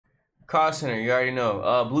Call center, you already know.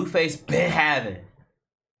 Blueface been having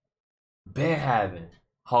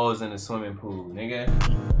hoes in the swimming pool, nigga.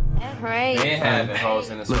 Right. Been having hoes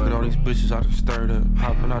in the swimming pool. Look at all these bitches I done stirred up.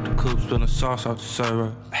 Hopping out the coupe, spilling sauce out the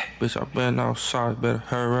syrup. Bitch, I been outside, better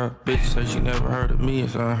hurry up. Bitch say she never heard of me,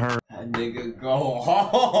 it's unheard. That nigga go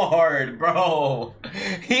hard, bro.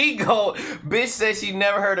 He go, bitch said she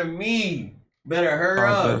never heard of me. Better hurry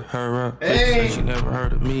up. Better hurry up. Hey. Bitch say she never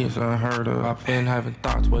heard of me, it's unheard of. I been having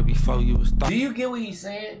thoughts way before you was thought. Do you get what he's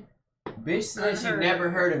saying? Bitch said she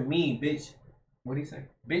never heard of me, bitch. What'd he say?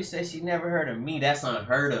 Bitch said she never heard of me. That's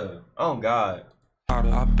unheard of. Oh, God.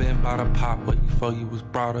 I been by the pop way before you was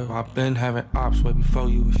brought up. I been having ops way before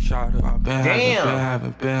you was shot up. I been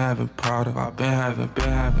having product. I been having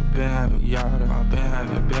yada. I been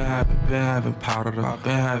having powder. I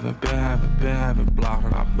been having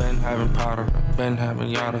blotter. I been having powder. I been having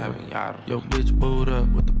yada. Yo, bitch booed up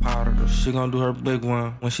with the powder. She gon' do her big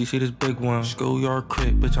one when she see this big one. Schoolyard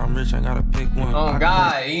crib, bitch, I'm rich, I gotta pick one. Oh,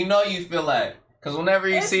 God, you know you feel like. Cause whenever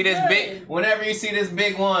you see this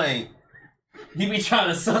big one, he be trying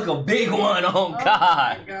to suck a big one. Oh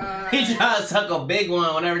God. He trying to suck a big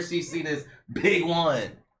one whenever she see this big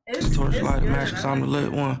one. It's torchlight match cause I'm the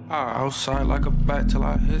lit one. Outside like a bat till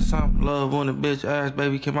I hit something. Love when a bitch ass,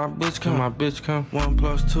 baby, can my bitch come? 1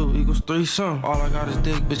 + 2 = 3 some. All I got is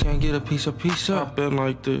dick, bitch can't get a piece up. I been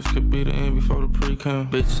like this, could be the end before the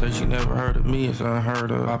pre-cum. Bitch say she never heard of me, it's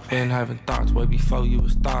unheard of. I been having thoughts way before you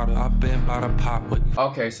was thought of. I been by the pop way before.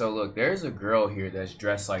 Okay, so look, there's a girl here that's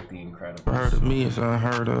dressed like the Incredibles. Heard of me, it's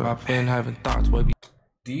unheard of. I been having thoughts way before.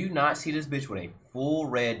 Do you not see this bitch with a full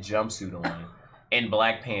red jumpsuit on? And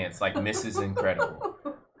black pants like Mrs. Incredible.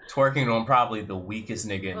 Twerking on probably the weakest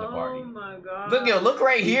nigga in the party. Oh my God. Look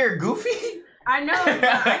right here, Goofy. I know, but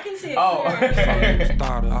I can see it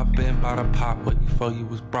I been by the pop way before you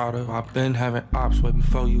was brought up. I been having ops way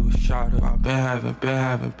before you was shot up. I been having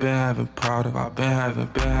product. I been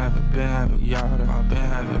having yada. I been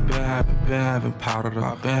having powder.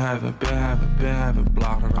 I been having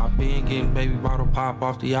blotter. I been getting baby bottle pop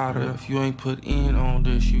off the yada. If you ain't put in on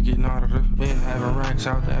this, you get naughty. Been having racks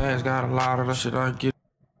out the ass, got a lot of the shit I get.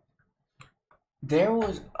 There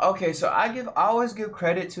was so I always give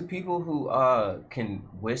credit to people who can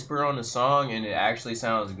whisper on the song and it actually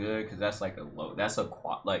sounds good, because that's like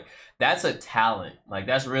that's a talent. Like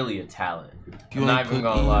that's really a talent. I'm not even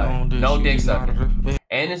gonna lie. No dick sucker.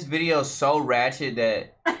 And this video is so ratchet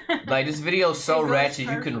that like you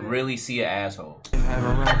can really see an asshole.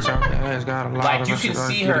 Like you can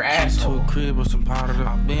see her asshole. To a crib with some powder.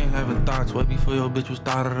 I've been having thoughts way before your bitch was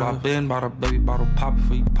started up. I've been bought a baby bottle pop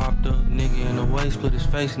before you popped up. Nigga in the way split his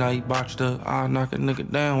face, now he botched up. I knock a nigga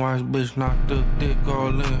down while his bitch knocked up. Dick all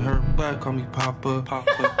in her back, call me pop up.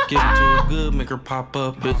 Give it to her good, make her pop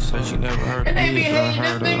up. Bitch say she never heard of me,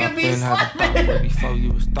 unheard of. I've been having thoughts way before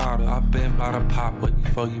you was started. I've been by the pop way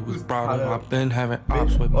before you was brought up. I've been having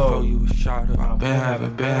ops way before you was shot up. I've been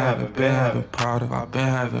having product. I've been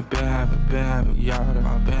having yada.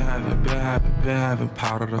 I've been having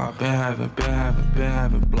powder. I've been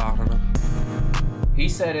having blotter. He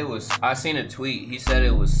said it was, I seen a tweet, he said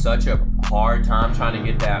it was such a hard time trying to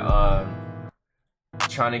get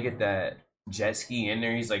that jet ski in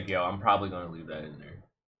there. He's like, yo, I'm probably gonna leave that in there.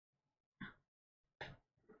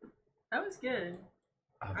 That was good.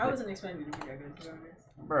 I wasn't expecting it to be that good, to be honest.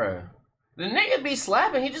 Bruh. The nigga be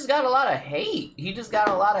slapping, he just got a lot of hate.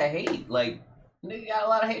 Like, nigga got a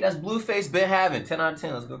lot of hate. That's Blueface been having. 10 out of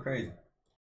 10, let's go crazy.